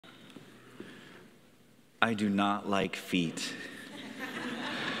I do not like feet.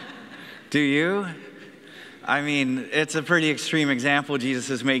 Do you? I mean, it's a pretty extreme example Jesus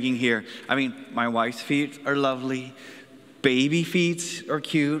is making here. I mean, my wife's feet are lovely. Baby feet are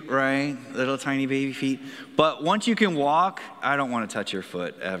cute, right? Little tiny baby feet. But once you can walk, I don't want to touch your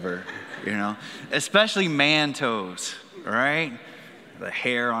foot ever, you know? Especially man toes, right? The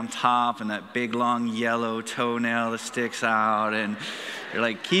hair on top and that big long yellow toenail that sticks out, and you're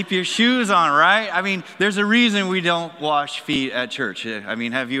like, keep your shoes on, right? I mean, there's a reason we don't wash feet at church. I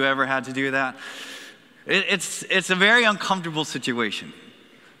mean, have you ever had to do that? It's a very uncomfortable situation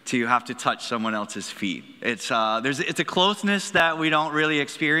to have to touch someone else's feet. It's a closeness that we don't really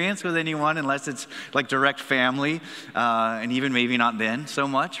experience with anyone unless it's like direct family, and even maybe not then so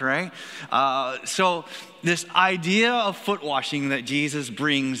much, right? So this idea of foot washing that Jesus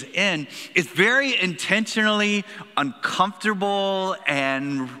brings in is very intentionally uncomfortable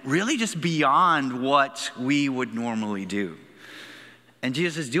and really just beyond what we would normally do. And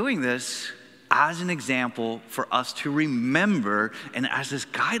Jesus is doing this as an example for us to remember and as this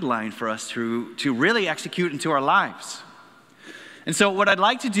guideline for us to really execute into our lives. And so what I'd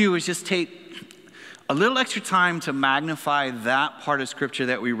like to do is just take a little extra time to magnify that part of scripture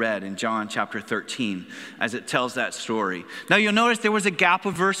that we read in John chapter 13 as it tells that story. Now you'll notice there was a gap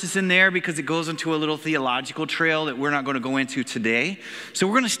of verses in there because it goes into a little theological trail that we're not going to go into today. So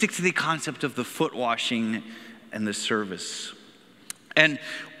we're going to stick to the concept of the foot washing and the service. And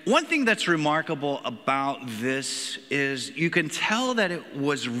one thing that's remarkable about this is you can tell that it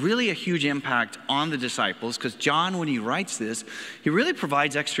was really a huge impact on the disciples, because John, when he writes this, he really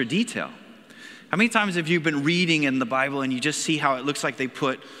provides extra detail. How many times have you been reading in the Bible and you just see how it looks like they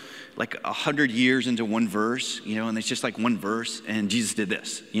put like 100 years into one verse, you know, and it's just like one verse and Jesus did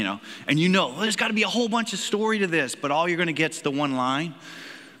this, you know, and well, there's got to be a whole bunch of story to this, but all you're going to get is the one line.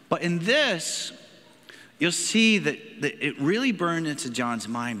 But in this, you'll see that it really burned into John's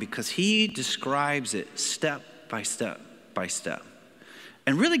mind because he describes it step by step by step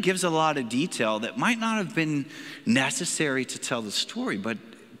and really gives a lot of detail that might not have been necessary to tell the story, but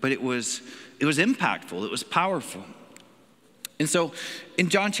it was impactful, it was powerful. And so in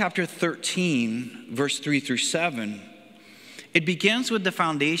John chapter 13, verse 3 through 7, it begins with the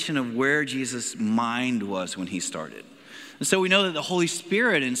foundation of where Jesus' mind was when he started. And so we know that the Holy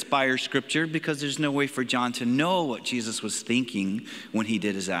Spirit inspires scripture because there's no way for John to know what Jesus was thinking when he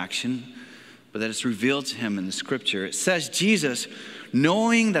did his action, but that it's revealed to him in the scripture. It says, Jesus,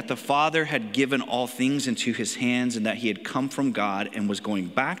 knowing that the Father had given all things into his hands and that he had come from God and was going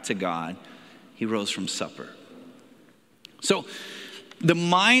back to God, he rose from supper. So the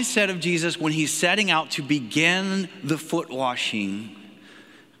mindset of Jesus when he's setting out to begin the foot washing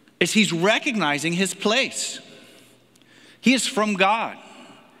is he's recognizing his place. He is from God,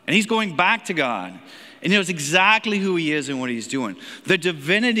 and he's going back to God, and he knows exactly who he is and what he's doing. The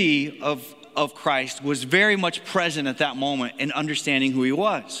divinity of Christ was very much present at that moment in understanding who he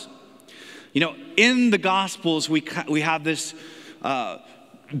was. You know, in the Gospels, we have this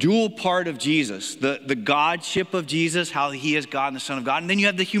dual part of Jesus, the Godship of Jesus, how he is God and the Son of God. And then you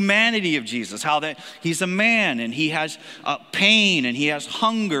have the humanity of Jesus, how that he's a man and he has pain and he has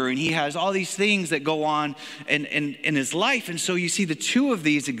hunger and he has all these things that go on in his life. And so you see the two of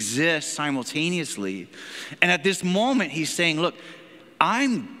these exist simultaneously. And at this moment, he's saying, look,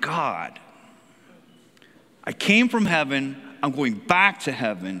 I'm God. I came from heaven. I'm going back to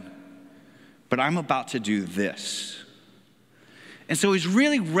heaven, but I'm about to do this. And so he's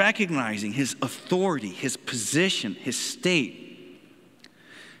really recognizing his authority, his position, his state,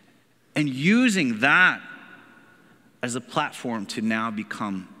 and using that as a platform to now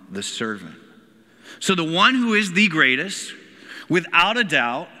become the servant. So the one who is the greatest, without a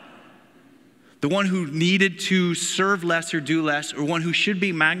doubt, the one who needed to serve less or do less, or one who should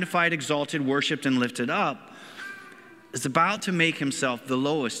be magnified, exalted, worshiped, and lifted up, is about to make himself the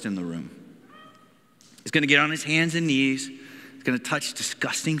lowest in the room. He's going to get on his hands and knees. He's going to touch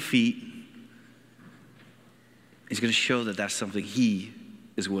disgusting feet. He's going to show that that's something he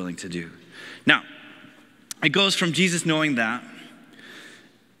is willing to do. Now, it goes from Jesus knowing that.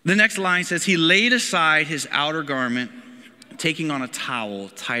 The next line says, he laid aside his outer garment, taking on a towel,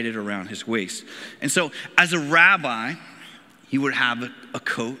 tied it around his waist. And so as a rabbi, he would have a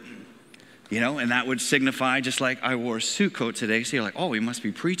coat, you know, and that would signify, just like I wore a suit coat today. So you're like, oh, he must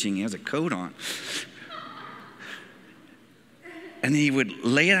be preaching. He has a coat on. And he would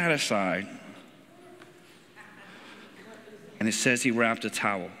lay that aside. And it says he wrapped a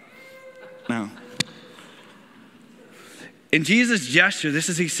towel. Now, in Jesus' gesture, this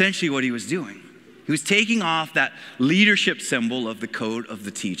is essentially what he was doing. He was taking off that leadership symbol of the coat of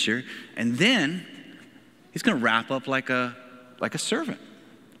the teacher. And then He's going to wrap up like a servant,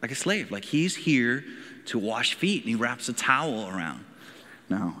 like a slave. Like he's here to wash feet, and he wraps a towel around.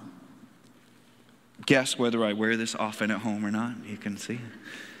 Now, guess whether I wear this often at home or not. You can see.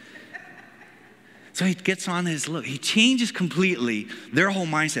 So he gets on his look. He changes completely their whole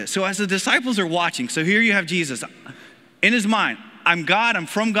mindset. So as the disciples are watching, so here you have Jesus in his mind. I'm God, I'm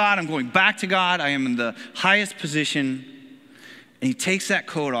from God, I'm going back to God, I am in the highest position. And he takes that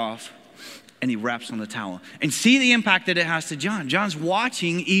coat off and he wraps on the towel. And see the impact that it has to John. John's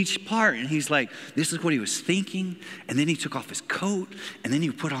watching each part and he's like, this is what he was thinking. And then he took off his coat and then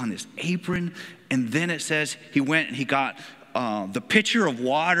he put on this apron. And then it says he went and he got the pitcher of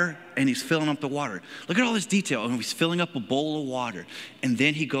water and he's filling up the water. Look at all this detail. And he's filling up a bowl of water. And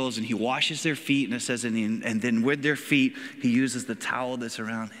then he goes and he washes their feet. And it says, and then with their feet, he uses the towel that's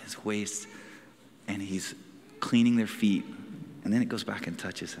around his waist and he's cleaning their feet. And then it goes back and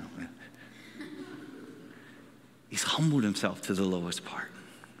touches them. He's humbled himself to the lowest part.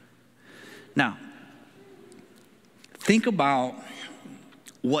 Now, think about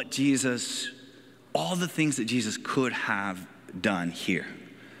what Jesus, all the things that Jesus could have done here.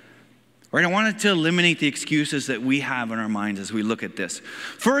 Right? I wanted to eliminate the excuses that we have in our minds as we look at this.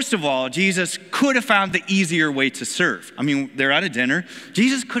 First of all, Jesus could have found the easier way to serve. I mean, they're at a dinner.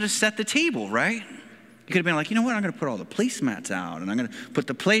 Jesus could have set the table, right? He could have been like, you know what, I'm going to put all the placemats out and I'm going to put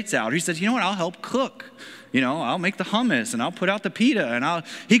the plates out. Or he says, you know what, I'll help cook. You know, I'll make the hummus and I'll put out the pita. And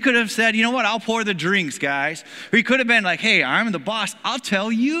he could have said, you know what, I'll pour the drinks, guys. Or he could have been like, hey, I'm the boss. I'll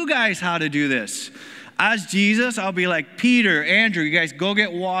tell you guys how to do this. As Jesus, I'll be like, Peter, Andrew, you guys go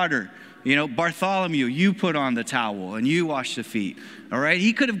get water. You know, Bartholomew, you put on the towel and you wash the feet. All right?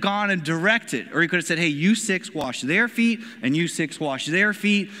 He could have gone and directed. Or he could have said, hey, you 6 wash their feet and you 6 wash their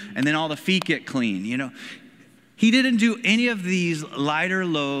feet. And then all the feet get clean, you know. He didn't do any of these lighter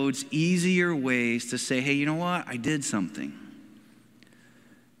loads, easier ways to say, hey, you know what? I did something.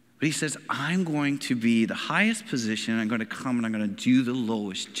 But he says, I'm going to be the highest position. I'm going to come and I'm going to do the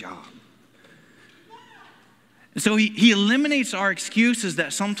lowest job. And so he eliminates our excuses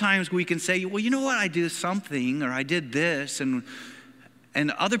that sometimes we can say, well, you know what? I did something or I did this and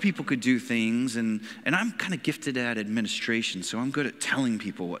other people could do things and I'm kind of gifted at administration, so I'm good at telling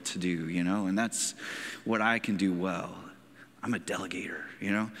people what to do, you know, and that's what I can do well. I'm a delegator,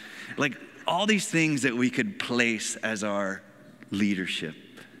 you know, like all these things that we could place as our leadership.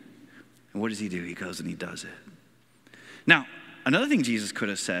 And what does he do? He goes and he does it. Now, another thing Jesus could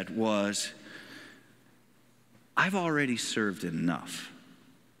have said was, I've already served enough.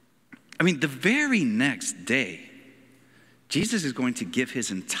 I mean, the very next day, Jesus is going to give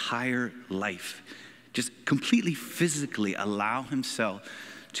his entire life, just completely physically allow himself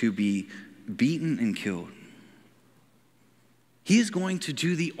to be beaten and killed. He is going to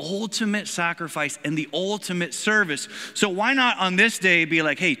do the ultimate sacrifice and the ultimate service. So why not on this day be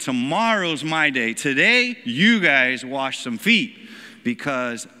like, hey, tomorrow's my day. Today, you guys wash some feet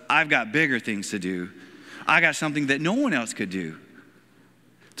because I've got bigger things to do. I got something that no one else could do.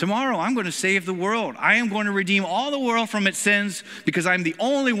 Tomorrow, I'm going to save the world. I am going to redeem all the world from its sins because I'm the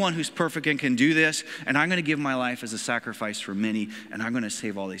only one who's perfect and can do this. And I'm going to give my life as a sacrifice for many. And I'm going to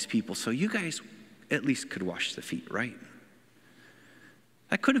save all these people. So you guys at least could wash the feet, right?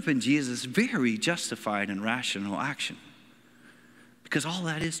 That could have been Jesus' very justified and rational action. Because all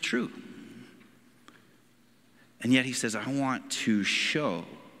that is true. And yet he says, I want to show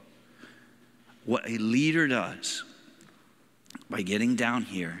what a leader does by getting down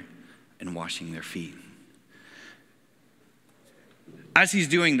here and washing their feet. As he's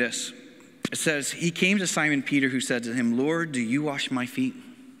doing this, it says, he came to Simon Peter, who said to him, Lord, do you wash my feet?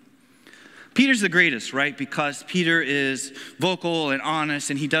 Peter's the greatest, right? Because Peter is vocal and honest,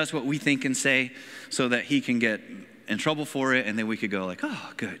 and he does what we think and say so that he can get in trouble for it, and then we could go like,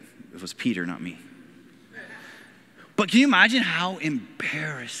 oh, good. It was Peter, not me. But can you imagine how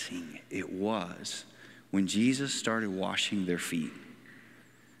embarrassing it was when Jesus started washing their feet?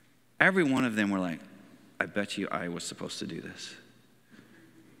 Every one of them were like, I bet you I was supposed to do this.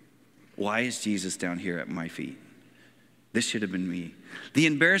 Why is Jesus down here at my feet? This should have been me. The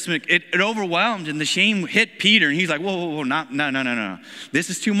embarrassment, it overwhelmed, and the shame hit Peter, and he's like, whoa, no. This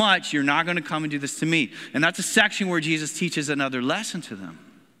is too much. You're not going to come and do this to me. And that's a section where Jesus teaches another lesson to them.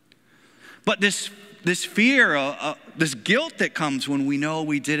 But this fear, this guilt that comes when we know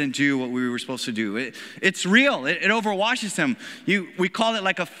we didn't do what we were supposed to do, it's real. It overwashes them. We call it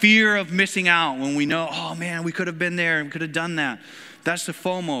like a fear of missing out when we know, oh man, we could have been there and could have done that. That's the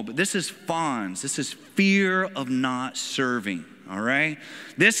FOMO, but this is FONS. This is fear of not serving, all right?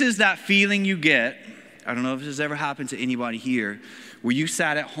 This is that feeling you get. I don't know if this has ever happened to anybody here, where you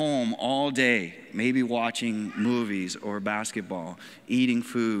sat at home all day, maybe watching movies or basketball, eating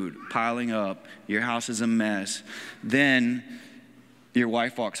food, piling up, your house is a mess. Then your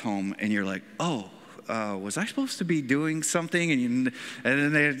wife walks home and you're like, oh, was I supposed to be doing something? And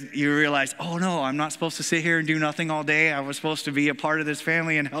then you realize, oh no, I'm not supposed to sit here and do nothing all day. I was supposed to be a part of this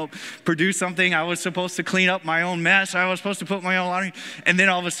family and help produce something. I was supposed to clean up my own mess. I was supposed to put my own laundry. And then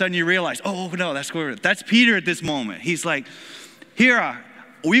all of a sudden you realize, oh no, that's Peter at this moment. He's like,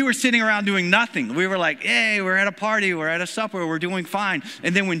 we were sitting around doing nothing. We were like, hey, we're at a party, we're at a supper, we're doing fine.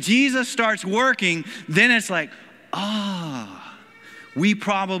 And then when Jesus starts working, then it's like, we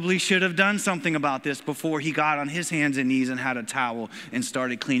probably should have done something about this before he got on his hands and knees and had a towel and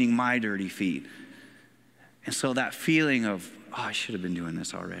started cleaning my dirty feet. And so that feeling of, I should have been doing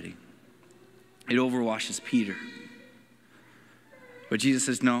this already, it overwashes Peter. But Jesus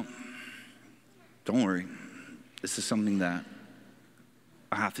says, no, don't worry. This is something that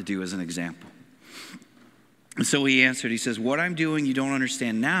I have to do as an example. And so he answered, he says, what I'm doing you don't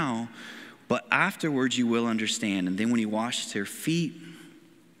understand now, but afterwards you will understand. And then when he washed their feet,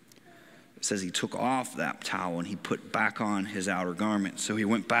 it says he took off that towel and he put back on his outer garment. So he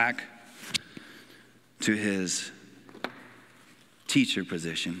went back to his teacher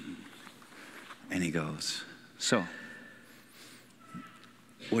position and he goes, so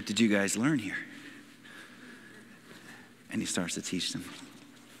what did you guys learn here? And he starts to teach them.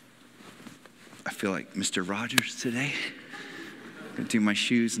 I feel like Mr. Rogers today. I'm going to do my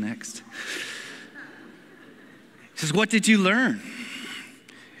shoes next. He says, what did you learn?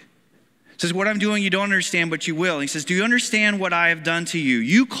 He says, what I'm doing you don't understand, but you will. He says, do you understand what I have done to you?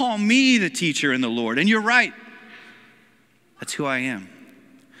 You call me the teacher and the Lord, and you're right. That's who I am.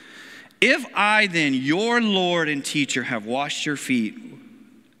 If I then, your Lord and teacher, have washed your feet,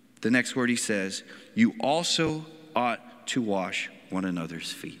 the next word he says, you also ought to wash one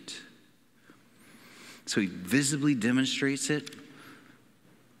another's feet. So he visibly demonstrates it,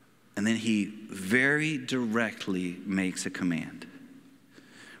 and then he very directly makes a command.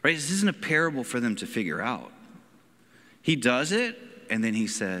 Right? This isn't a parable for them to figure out. He does it, and then he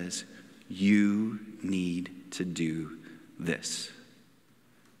says, you need to do this.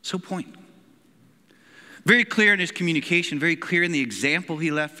 So point. Very clear in his communication, very clear in the example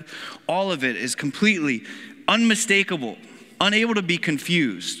he left. All of it is completely unmistakable, unable to be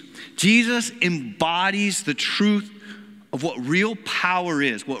confused. Jesus embodies the truth of what real power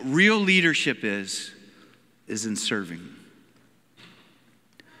is, what real leadership is in serving.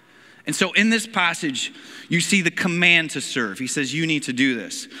 And so in this passage, you see the command to serve. He says, you need to do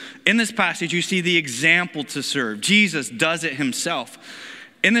this. In this passage, you see the example to serve. Jesus does it himself.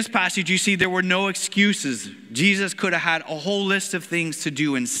 In this passage, you see there were no excuses. Jesus could have had a whole list of things to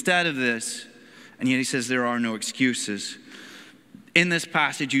do instead of this, and yet he says there are no excuses. In this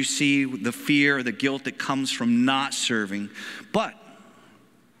passage, you see the fear, the guilt that comes from not serving. But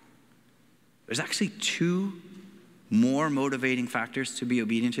there's actually two more motivating factors to be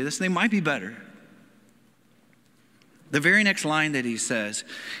obedient to this. They might be better. The very next line that he says,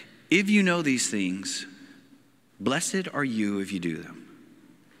 if you know these things, blessed are you if you do them.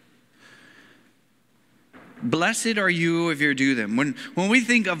 Blessed are you if you do them. When we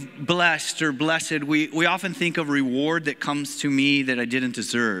think of blessed or blessed, we often think of reward that comes to me that I didn't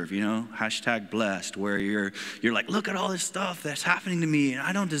deserve, hashtag blessed, where you're like, look at all this stuff that's happening to me and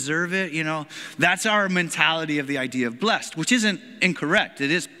I don't deserve it, That's our mentality of the idea of blessed, which isn't incorrect.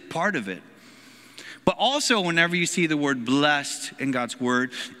 It is part of it. But also, whenever you see the word blessed in God's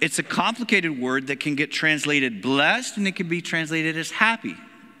word, it's a complicated word that can get translated blessed and it can be translated as happy.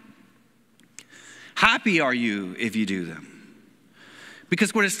 Happy are you if you do them.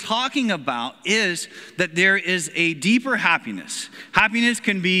 Because what it's talking about is that there is a deeper happiness. Happiness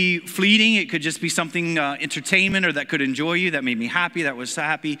can be fleeting. It could just be something entertainment or that could enjoy you. That made me happy. That was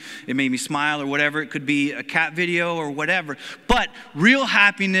happy. It made me smile or whatever. It could be a cat video or whatever. But real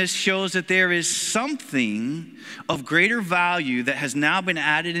happiness shows that there is something of greater value that has now been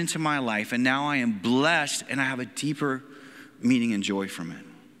added into my life. And now I am blessed and I have a deeper meaning and joy from it.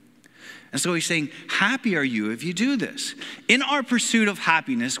 And so he's saying, happy are you if you do this. In our pursuit of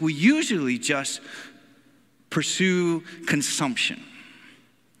happiness, we usually just pursue consumption,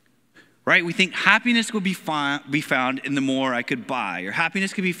 right? We think happiness will be found in the more I could buy, or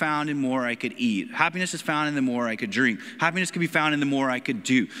happiness could be found in more I could eat. Happiness is found in the more I could drink. Happiness could be found in the more I could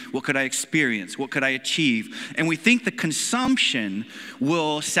do. What could I experience? What could I achieve? And we think the consumption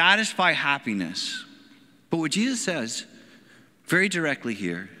will satisfy happiness. But what Jesus says very directly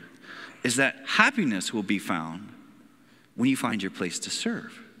here is that happiness will be found when you find your place to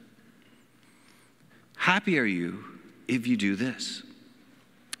serve. Happy are you if you do this.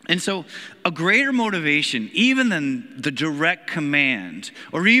 And so a greater motivation, even than the direct command,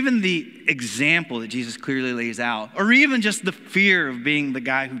 or even the example that Jesus clearly lays out, or even just the fear of being the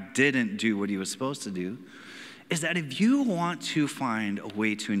guy who didn't do what he was supposed to do, is that if you want to find a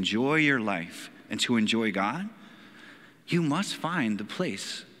way to enjoy your life and to enjoy God, you must find the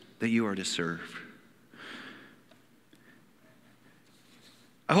place that you are to serve.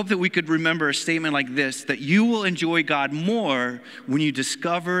 I hope that we could remember a statement like this, that you will enjoy God more when you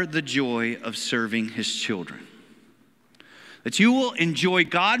discover the joy of serving his children. That you will enjoy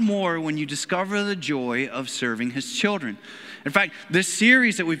God more when you discover the joy of serving his children. In fact, this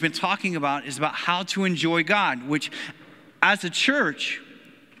series that we've been talking about is about how to enjoy God, which as a church,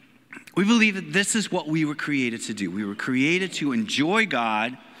 we believe that this is what we were created to do. We were created to enjoy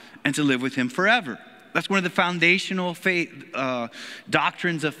God and to live with him forever. That's one of the foundational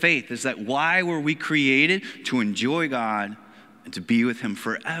doctrines of faith, is that why were we created? To enjoy God and to be with him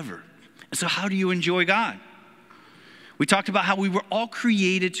forever. And so how do you enjoy God? We talked about how we were all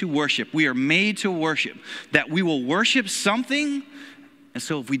created to worship. We are made to worship, that we will worship something. And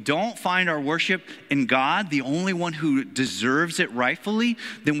so if we don't find our worship in God, the only one who deserves it rightfully,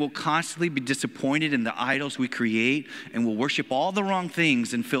 then we'll constantly be disappointed in the idols we create, and we'll worship all the wrong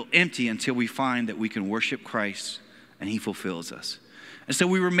things and feel empty until we find that we can worship Christ and he fulfills us. And so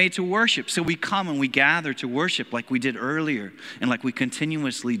we were made to worship. So we come and we gather to worship like we did earlier and like we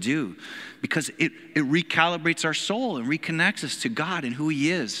continuously do, because it recalibrates our soul and reconnects us to God and who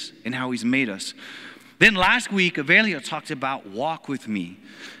he is and how he's made us. Then last week, Avelia talked about walk with me,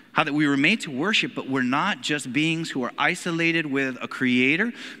 how that we were made to worship, but we're not just beings who are isolated with a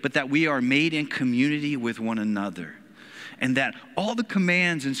creator, but that we are made in community with one another. And that all the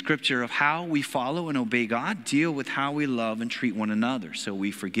commands in Scripture of how we follow and obey God deal with how we love and treat one another. So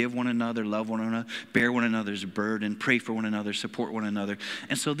we forgive one another, love one another, bear one another's burden, pray for one another, support one another.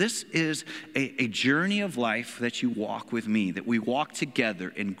 And so this is a journey of life that you walk with me, that we walk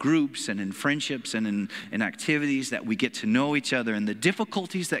together in groups and in friendships and in activities, that we get to know each other and the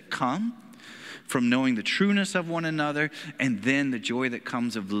difficulties that come from knowing the trueness of one another, and then the joy that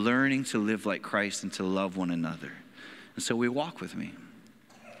comes of learning to live like Christ and to love one another. And so we walk with me.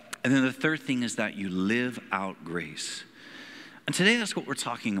 And then the third thing is that you live out grace. And today that's what we're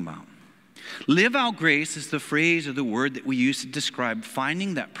talking about. Live out grace is the phrase or the word that we use to describe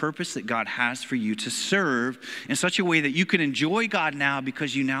finding that purpose that God has for you to serve in such a way that you can enjoy God now,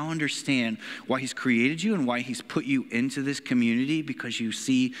 because you now understand why he's created you and why he's put you into this community, because you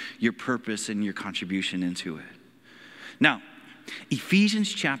see your purpose and your contribution into it. Now,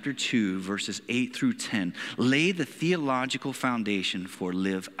 Ephesians chapter 2, verses 8 through 10, lay the theological foundation for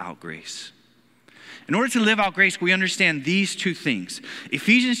live out grace. In order to live out grace, we understand these two things.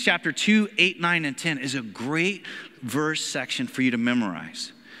 Ephesians chapter 2, 8, 9, and 10 is a great verse section for you to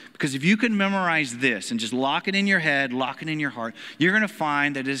memorize. Because if you can memorize this and just lock it in your head, lock it in your heart, you're going to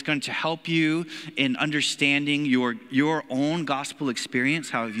find that it's going to help you in understanding your own gospel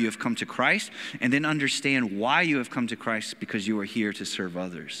experience, how you have come to Christ, and then understand why you have come to Christ, because you are here to serve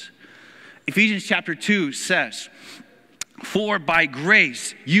others. Ephesians chapter 2 says, "For by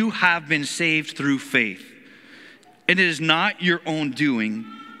grace you have been saved through faith. And it is not your own doing,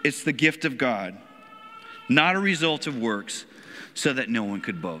 it's the gift of God, not a result of works, so that no one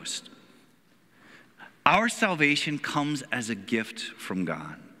could boast." Our salvation comes as a gift from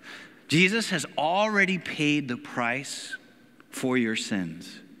God. Jesus has already paid the price for your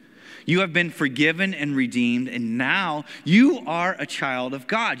sins. You have been forgiven and redeemed, and now you are a child of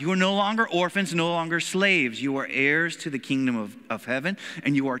God. You are no longer orphans, no longer slaves. You are heirs to the kingdom of heaven,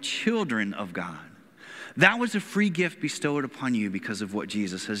 and you are children of God. That was a free gift bestowed upon you because of what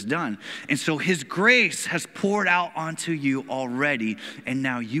Jesus has done. And so his grace has poured out onto you already, and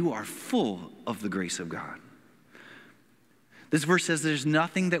now you are full of the grace of God. This verse says there's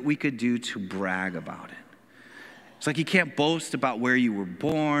nothing that we could do to brag about it. It's like you can't boast about where you were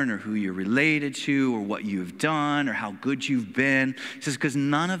born or who you're related to or what you've done or how good you've been. It says because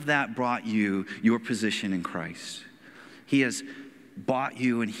none of that brought you your position in Christ. He has bought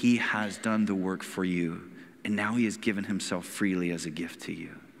you and he has done the work for you. And now he has given himself freely as a gift to you.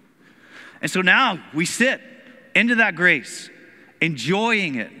 And so now we sit into that grace,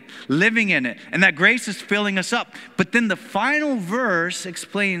 enjoying it, living in it. And that grace is filling us up. But then the final verse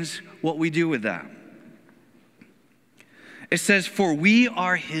explains what we do with that. It says, "For we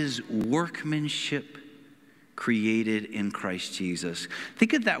are his workmanship, created in Christ Jesus."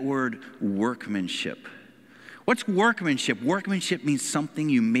 Think of that word workmanship. What's workmanship? Workmanship means something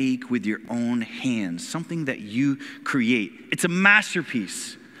you make with your own hands, something that you create. It's a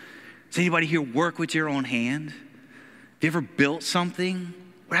masterpiece. Does anybody here work with your own hand? Have you ever built something?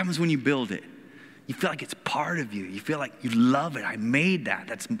 What happens when you build it? You feel like it's part of you. You feel like you love it. I made that.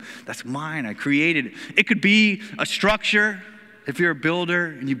 That's mine. I created it. It could be a structure. If you're a builder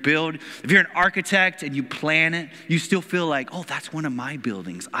and you build, if you're an architect and you plan it, you still feel like, oh, that's one of my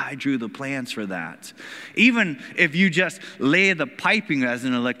buildings. I drew the plans for that. Even if you just lay the piping as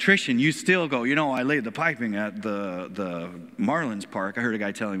an electrician, you still go, I laid the piping at the Marlins Park. I heard a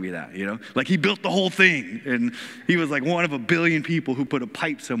guy telling me that, like he built the whole thing. And he was like one of a billion people who put a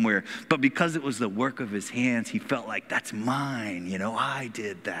pipe somewhere. But because it was the work of his hands, he felt like that's mine. I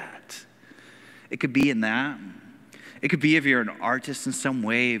did that. It could be in that. It could be if you're an artist in some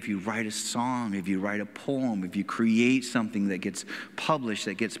way, if you write a song, if you write a poem, if you create something that gets published,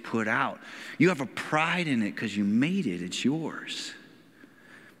 that gets put out. You have a pride in it because you made it. It's yours.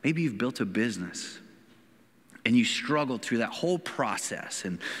 Maybe you've built a business and you struggled through that whole process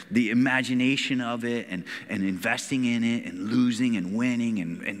and the imagination of it and investing in it and losing and winning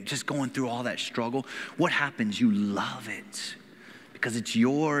and just going through all that struggle. What happens? You love it because it's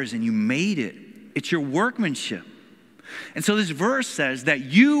yours and you made it. It's your workmanship. And so this verse says that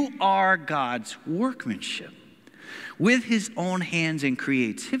you are God's workmanship. With his own hands and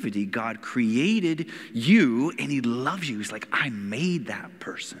creativity, God created you and he loves you. He's like, I made that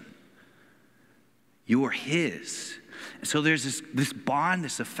person. You are his. And so there's this bond,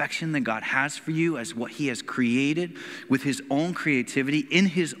 this affection that God has for you as what he has created with his own creativity, in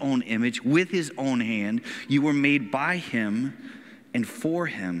his own image, with his own hand. You were made by him and for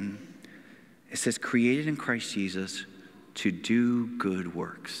him. It says, created in Christ Jesus to do good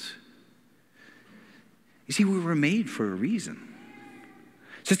works. You see, we were made for a reason.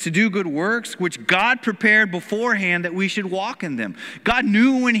 It says to do good works, which God prepared beforehand that we should walk in them. God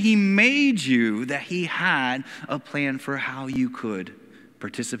knew when he made you that he had a plan for how you could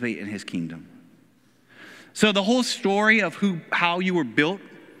participate in his kingdom. So the whole story of how you were built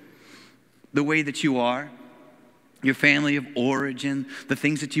the way that you are, your family of origin, the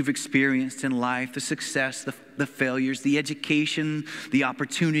things that you've experienced in life, the success, the failures, the education, the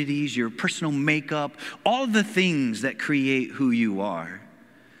opportunities, your personal makeup, all of the things that create who you are.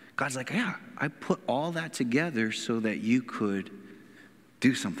 God's like, yeah, I put all that together so that you could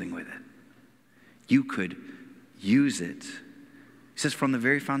do something with it. You could use it. He says, from the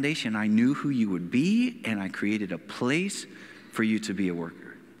very foundation, I knew who you would be, and I created a place for you to be a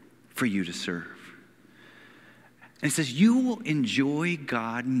worker, for you to serve. And it says, you will enjoy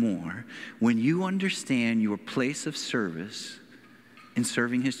God more when you understand your place of service in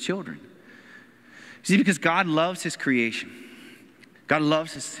serving his children. See, because God loves his creation. God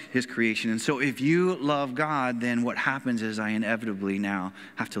loves his creation. And so if you love God, then what happens is I inevitably now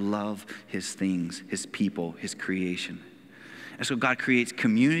have to love his things, his people, his creation. And so God creates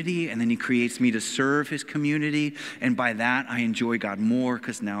community, and then he creates me to serve his community. And by that, I enjoy God more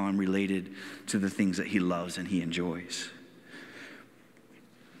because now I'm related to the things that he loves and he enjoys.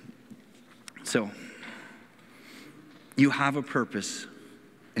 So, you have a purpose,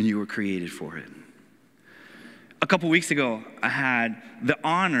 and you were created for it. A couple weeks ago, I had the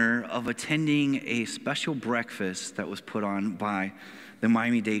honor of attending a special breakfast that was put on by the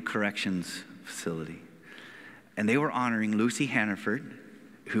Miami-Dade Corrections Facility. And they were honoring Lucy Hannaford,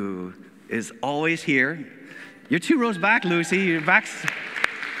 who is always here. You're 2 rows back, Lucy. You're back.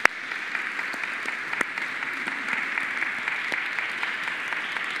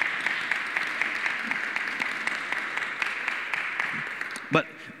 But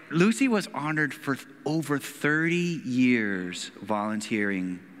Lucy was honored for over 30 years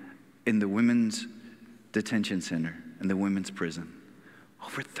volunteering in the women's detention center, in the women's prison.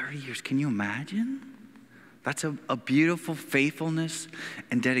 Over 30 years. Can you imagine? That's a beautiful faithfulness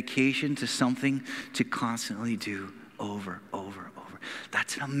and dedication to something to constantly do over.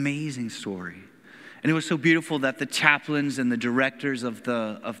 That's an amazing story. And it was so beautiful that the chaplains and the directors of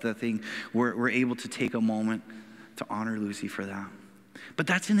the thing were able to take a moment to honor Lucy for that. But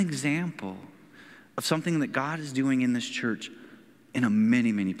that's an example of something that God is doing in this church in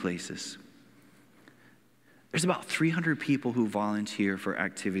many, many places. There's about 300 people who volunteer for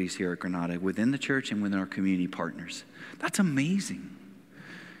activities here at Granada within the church and within our community partners. That's amazing.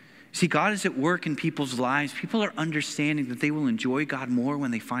 See, God is at work in people's lives. People are understanding that they will enjoy God more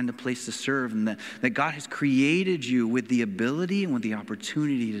when they find a place to serve, and that God has created you with the ability and with the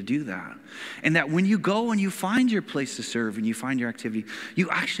opportunity to do that. And that when you go and you find your place to serve and you find your activity, you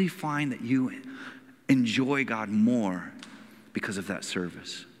actually find that you enjoy God more because of that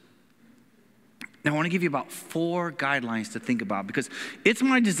service. Now, I want to give you about 4 guidelines to think about, because it's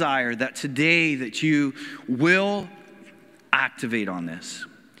my desire that today that you will activate on this.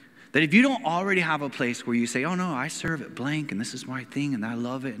 That if you don't already have a place where you say, oh no, I serve at blank and this is my thing and I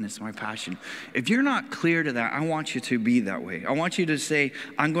love it and it's my passion. If you're not clear to that, I want you to be that way. I want you to say,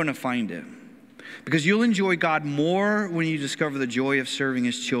 I'm going to find it. Because you'll enjoy God more when you discover the joy of serving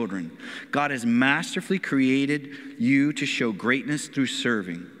his children. God has masterfully created you to show greatness through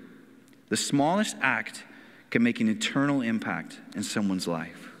serving. The smallest act can make an eternal impact in someone's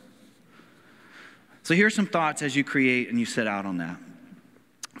life. So here's some thoughts as you create and you set out on that.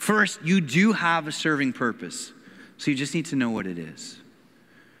 First, you do have a serving purpose, so you just need to know what it is.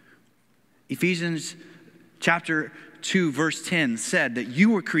 Ephesians chapter 2, verse 10 said that you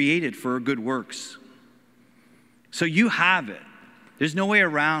were created for good works. So you have it. There's no way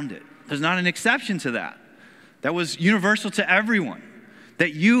around it. There's not an exception to that. That was universal to everyone,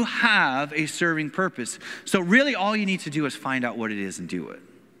 that you have a serving purpose. So really all you need to do is find out what it is and do it.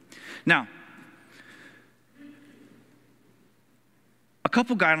 Now, a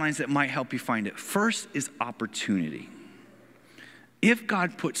couple guidelines that might help you find it. First is opportunity. If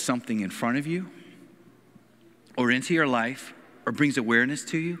God puts something in front of you or into your life or brings awareness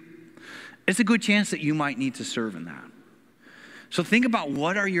to you, it's a good chance that you might need to serve in that. So think about,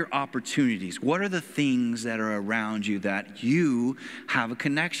 what are your opportunities? What are the things that are around you that you have a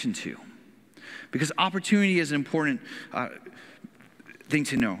connection to? Because opportunity is an important thing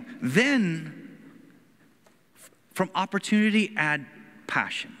to know. Then, from opportunity, add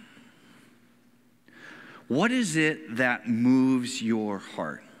passion. What is it that moves your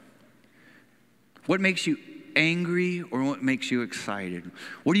heart? What makes you angry or what makes you excited?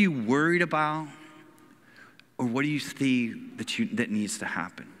 What are you worried about? Or what do you see that needs to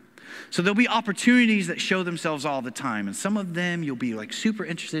happen? So there'll be opportunities that show themselves all the time. And some of them you'll be like super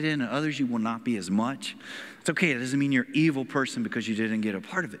interested in, and others you will not be as much. It's okay. It doesn't mean you're an evil person because you didn't get a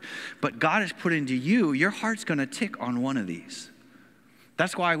part of it. But God has put into you, your heart's going to tick on one of these.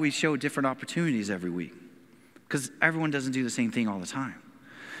 That's why we show different opportunities every week. Because everyone doesn't do the same thing all the time.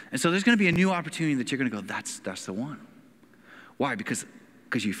 And so there's going to be a new opportunity that you're going to go, that's the one. Why? Because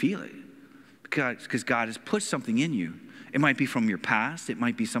you feel it. Because God has put something in you. It might be from your past. It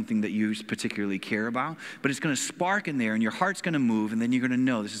might be something that you particularly care about. But it's going to spark in there, and your heart's going to move, and then you're going to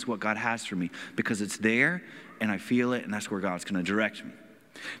know this is what God has for me. Because it's there, and I feel it, and that's where God's going to direct me.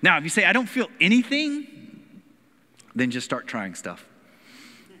 Now, if you say, I don't feel anything, then just start trying stuff.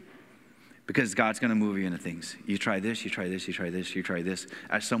 Because God's going to move you into things. You try this, you try this, you try this, you try this.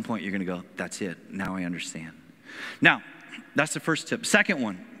 At some point, you're going to go, that's it. Now I understand. Now, that's the first tip. Second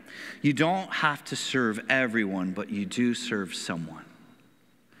one, you don't have to serve everyone, but you do serve someone.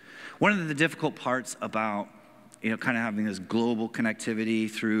 One of the difficult parts about, kind of having this global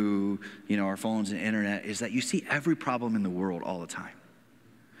connectivity through, our phones and internet is that you see every problem in the world all the time.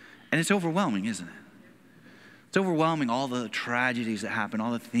 And it's overwhelming, isn't it? It's overwhelming, all the tragedies that happen,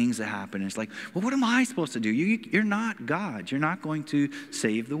 all the things that happen. And it's like, well, what am I supposed to do? You're not God. You're not going to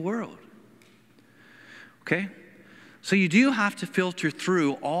save the world. Okay? So you do have to filter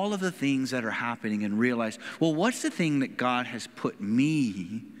through all of the things that are happening and realize, well, what's the thing that God has put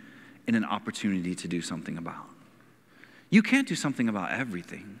me in an opportunity to do something about? You can't do something about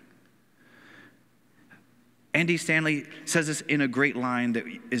everything. Andy Stanley says this in a great line that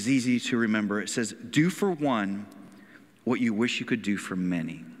is easy to remember. It says, do for one what you wish you could do for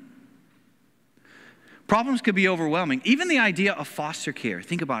many. Problems could be overwhelming. Even the idea of foster care.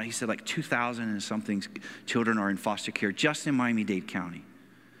 Think about it. He said like 2,000 and something children are in foster care just in Miami-Dade County.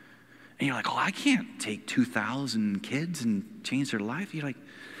 And you're like, oh, I can't take 2,000 kids and change their life. You're like,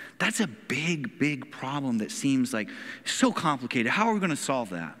 that's a big, big problem that seems like so complicated. How are we going to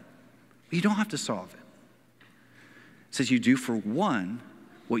solve that? You don't have to solve it. It says you do for one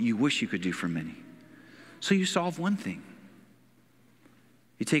what you wish you could do for many. So you solve one thing.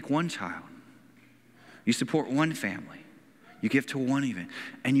 You take one child. You support one family. You give to one event.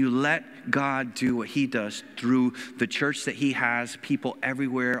 And you let God do what he does through the church that he has, people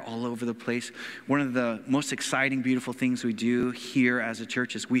everywhere, all over the place. One of the most exciting, beautiful things we do here as a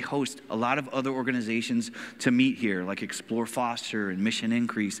church is we host a lot of other organizations to meet here, like Explore Foster and Mission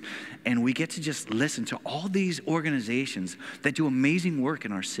Increase. And we get to just listen to all these organizations that do amazing work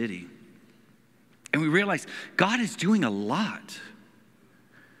in our city. And we realize God is doing a lot.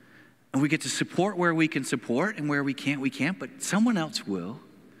 And we get to support where we can support, and where we can't, but someone else will.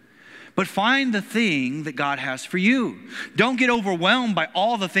 But find the thing that God has for you. Don't get overwhelmed by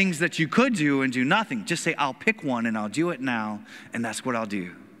all the things that you could do and do nothing. Just say, I'll pick one and I'll do it now, and that's what I'll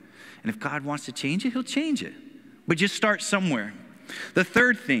do. And if God wants to change it, he'll change it. But just start somewhere. The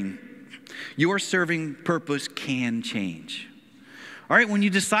third thing, your serving purpose can change. All right, when you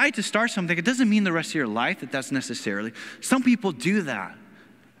decide to start something, it doesn't mean the rest of your life that's necessarily. Some people do that.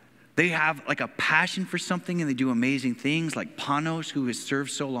 They have like a passion for something and they do amazing things, like Panos, who has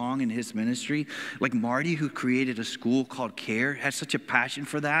served so long in his ministry, like Marty, who created a school called CARE, has such a passion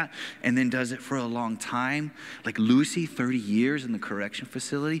for that and then does it for a long time. Like Lucy, 30 years in the correction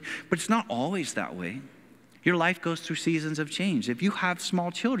facility. But it's not always that way. Your life goes through seasons of change. If you have small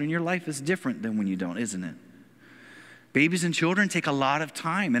children, your life is different than when you don't, isn't it? Babies and children take a lot of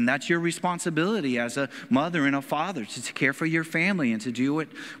time, and that's your responsibility as a mother and a father, to care for your family and to do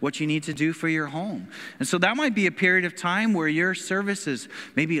what you need to do for your home. And so that might be a period of time where your service is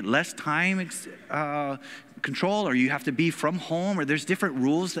maybe less time control, or you have to be from home, or there's different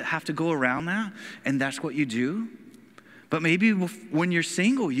rules that have to go around that, and that's what you do. But maybe when you're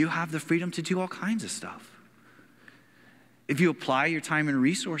single, you have the freedom to do all kinds of stuff. If you apply your time and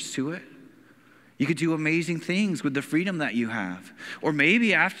resource to it, you could do amazing things with the freedom that you have. Or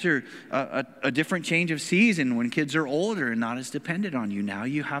maybe after a different change of season, when kids are older and not as dependent on you, now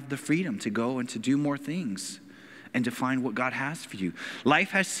you have the freedom to go and to do more things and to find what God has for you. Life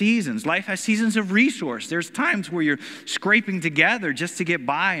has seasons. Life has seasons of resource. There's times where you're scraping together just to get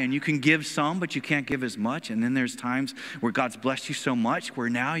by, and you can give some, but you can't give as much. And then there's times where God's blessed you so much where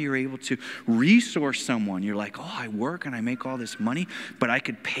now you're able to resource someone. You're like, oh, I work and I make all this money, but I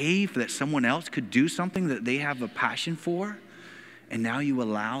could pay for that someone else could do something that they have a passion for. And now you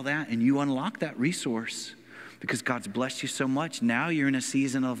allow that and you unlock that resource. Because God's blessed you so much, now you're in a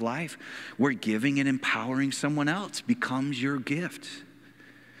season of life where giving and empowering someone else becomes your gift.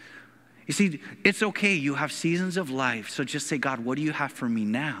 You see, it's okay. You have seasons of life. So just say, God, what do you have for me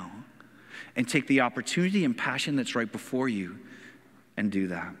now? And take the opportunity and passion that's right before you and do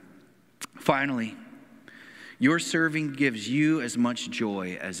that. Finally, your serving gives you as much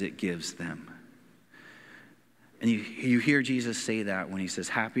joy as it gives them. And you hear Jesus say that when he says,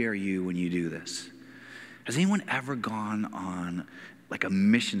 happy are you when you do this. Has anyone ever gone on like a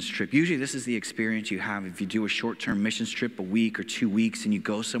missions trip? Usually this is the experience you have if you do a short-term missions trip, a week or 2 weeks, and you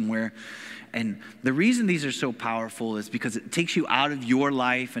go somewhere. And the reason these are so powerful is because it takes you out of your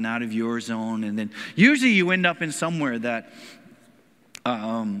life and out of your zone. And then usually you end up in somewhere that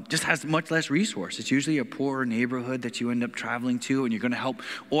just has much less resource. It's usually a poorer neighborhood that you end up traveling to, and you're going to help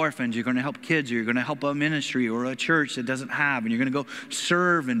orphans, you're going to help kids, or you're going to help a ministry or a church that doesn't have, and you're going to go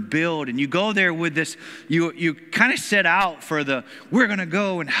serve and build. And you go there with this, you kind of set out for we're going to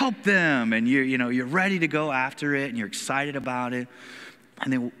go and help them, and you're ready to go after it, and you're excited about it.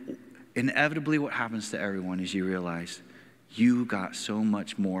 And then inevitably what happens to everyone is you realize you got so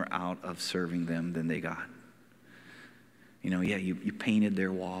much more out of serving them than they got. You painted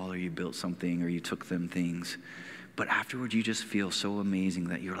their wall, or you built something, or you took them things. But afterwards, you just feel so amazing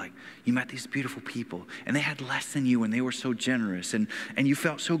that you're like, you met these beautiful people, and they had less than you, and they were so generous, and you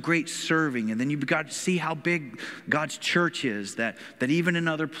felt so great serving. And then you got to see how big God's church is, that even in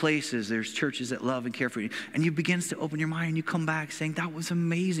other places, there's churches that love and care for you. And you begin to open your mind, and you come back saying, that was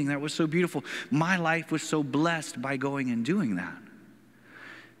amazing, that was so beautiful. My life was so blessed by going and doing that.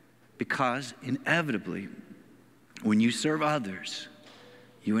 Because inevitably, when you serve others,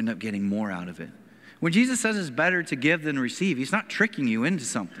 you end up getting more out of it. When Jesus says it's better to give than receive, he's not tricking you into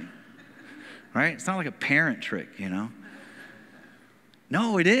something, right? It's not like a parent trick,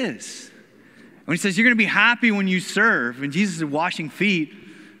 No, it is. When he says you're going to be happy when you serve, and Jesus is washing feet,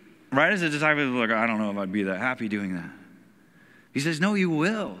 right as the disciples were like, I don't know if I'd be that happy doing that. He says, no, you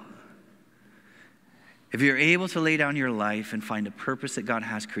will. If you're able to lay down your life and find a purpose that God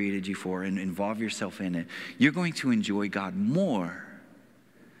has created you for and involve yourself in it, you're going to enjoy God more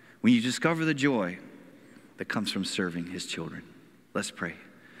when you discover the joy that comes from serving his children. Let's pray.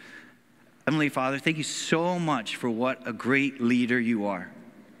 Heavenly Father, thank you so much for what a great leader you are.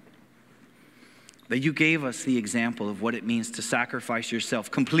 That you gave us the example of what it means to sacrifice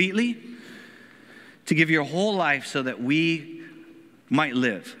yourself completely, to give your whole life so that we might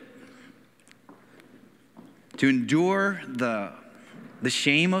live. To endure the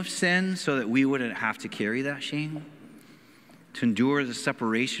shame of sin so that we wouldn't have to carry that shame. To endure the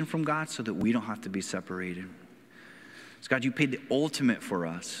separation from God so that we don't have to be separated. So God, you paid the ultimate for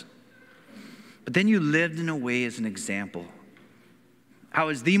us. But then you lived in a way as an example. How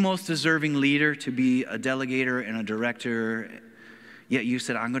as the most deserving leader to be a delegator and a director, yet you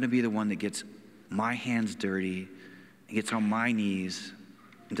said, I'm going to be the one that gets my hands dirty and gets on my knees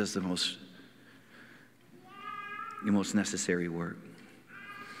and does the most necessary work.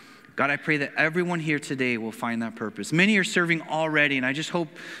 God, I pray that everyone here today will find that purpose. Many are serving already, and I just hope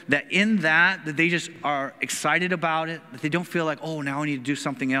that in that they just are excited about it, that they don't feel like, oh, now I need to do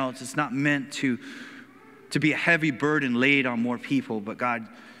something else. It's not meant to be a heavy burden laid on more people, but God,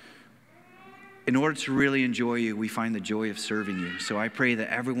 in order to really enjoy you, we find the joy of serving you. So I pray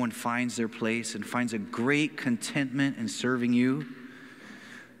that everyone finds their place and finds a great contentment in serving you.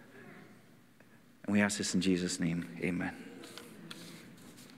 And we ask this in Jesus' name. Amen.